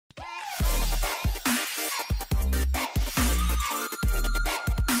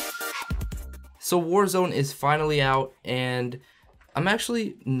So Warzone is finally out, and I'm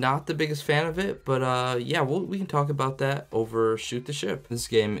actually not the biggest fan of it, but yeah, we can talk about that over Shoot the Ship. This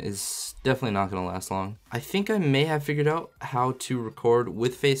game is definitely not gonna last long. I think I may have figured out how to record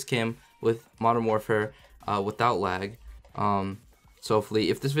with face cam with Modern Warfare without lag. So hopefully,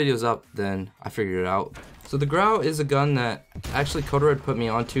 if this video's up, then I figured it out. So the Grau is a gun that actually Code Red put me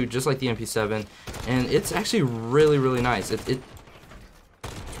onto, just like the MP7, and it's actually really nice. It's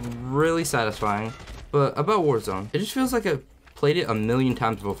really satisfying. But about Warzone, it just feels like I've played it a million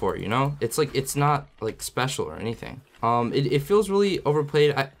times before, you know? It's like, it's not like special or anything. It feels really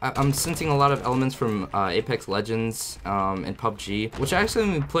overplayed. I'm sensing a lot of elements from Apex Legends and PUBG, which I actually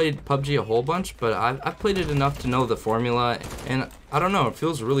haven't played PUBG a whole bunch, but I've played it enough to know the formula, and I don't know, it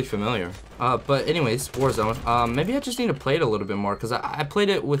feels really familiar. But anyways, Warzone, maybe I just need to play it a little bit more, because I played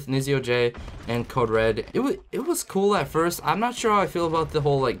it with Nizio J and Code Red. It was cool at first. I'm not sure how I feel about the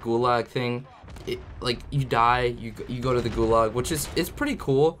whole like gulag thing. Like you die, you go to the gulag, which is pretty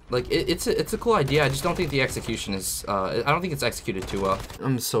cool. Like it's a cool idea. I just don't think the execution is. I don't think it's executed too well.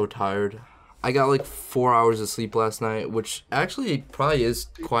 I'm so tired. I got like 4 hours of sleep last night, which actually probably is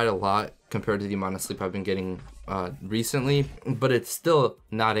quite a lot compared to the amount of sleep I've been getting recently. But it's still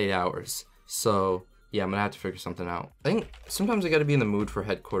not 8 hours. So yeah, I'm gonna have to figure something out. I think sometimes I gotta be in the mood for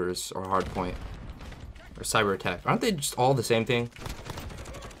headquarters or hardpoint or cyber attack. Aren't they just all the same thing?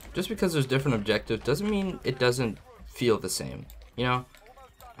 Just because there's different objectives doesn't mean it doesn't feel the same, you know?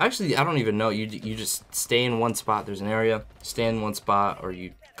 Actually, I don't even know. You just stay in one spot. There's an area, stay in one spot, or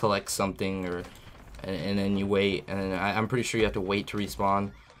you collect something, and then you wait. And then I'm pretty sure you have to wait to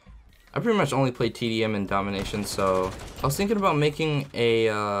respawn. I pretty much only play TDM and Domination, so I was thinking about making a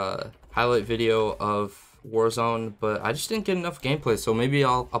highlight video of Warzone, but I just didn't get enough gameplay. So maybe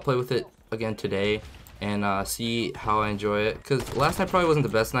I'll play with it again today and see how I enjoy it, because last night probably wasn't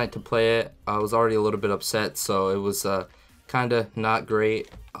the best night to play it. I was already a little bit upset, so it was kind of not great.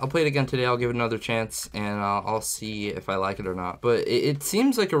 I'll play it again today. I'll give it another chance, and I'll see if I like it or not. But it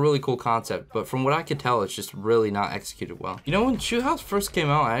seems like a really cool concept, but from what I could tell, it's just really not executed well. You know, when Shoot House first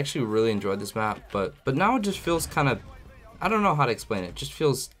came out, I actually really enjoyed this map, but now it just feels kind of, I don't know how to explain it. It just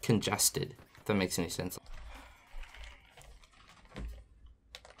feels congested, if that makes any sense.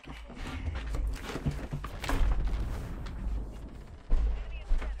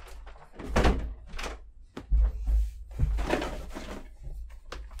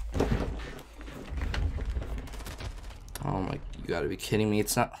 Oh my, you gotta be kidding me,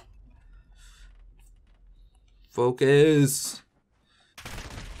 it's not. Focus.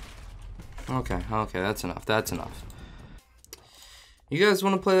 Okay, that's enough. You guys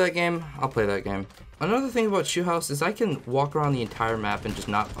wanna play that game? I'll play that game. Another thing about Shoot House is I can walk around the entire map and just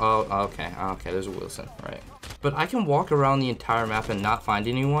not, okay, there's a Wilson, right. But I can walk around the entire map and not find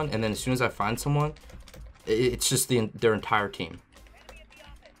anyone, and then as soon as I find someone, it's just their entire team.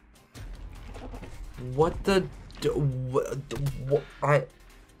 What the?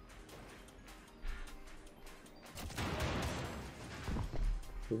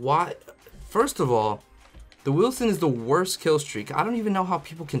 Why? First of all, the Wilson is the worst kill streak. I don't even know how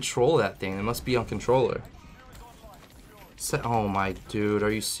people control that thing. It must be on controller. Oh my dude,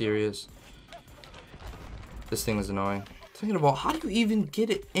 are you serious? This thing is annoying. Thinking about, how do you even get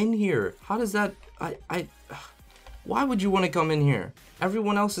it in here? How does that? Why would you want to come in here?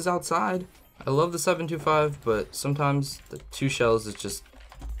 Everyone else is outside. I love the 725, but sometimes the 2 shells is just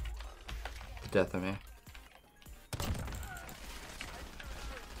the death of me.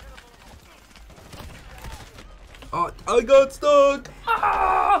 Oh, I got stuck!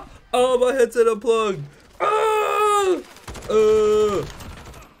 Ah! Oh, my headset unplugged! Ah!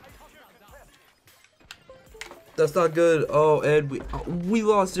 That's not good. Oh, and we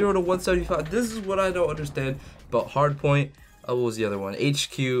lost 0 to 175. This is what I don't understand about hardpoint. What was the other one?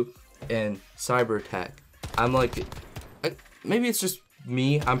 HQ. And cyber attack. I'm like, maybe it's just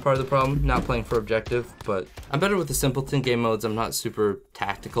me. I'm part of the problem, not playing for objective, but I'm better with the simpleton game modes. I'm not super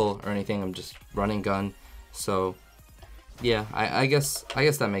tactical or anything. I'm just running gun. So yeah, I guess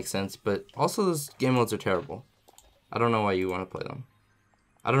that makes sense. But also those game modes are terrible. I don't know why you want to play them.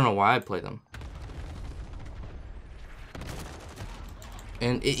 I don't know why I play them.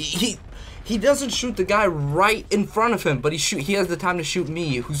 And he doesn't shoot the guy right in front of him, but he has the time to shoot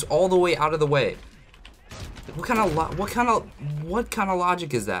me, who's all the way out of the way. What kind of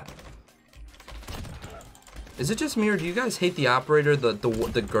logic is that? Is it just me, or do you guys hate the operator,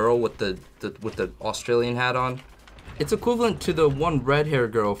 the girl with the Australian hat on? It's equivalent to the one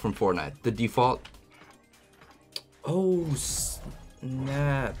red-haired girl from Fortnite, the default. Oh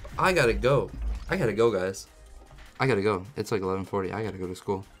snap! I gotta go, guys. I gotta go. It's like 11:40. I gotta go to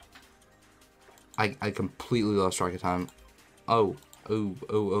school. I completely lost track of time. Oh,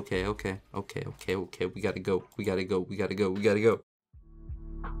 okay. We gotta go.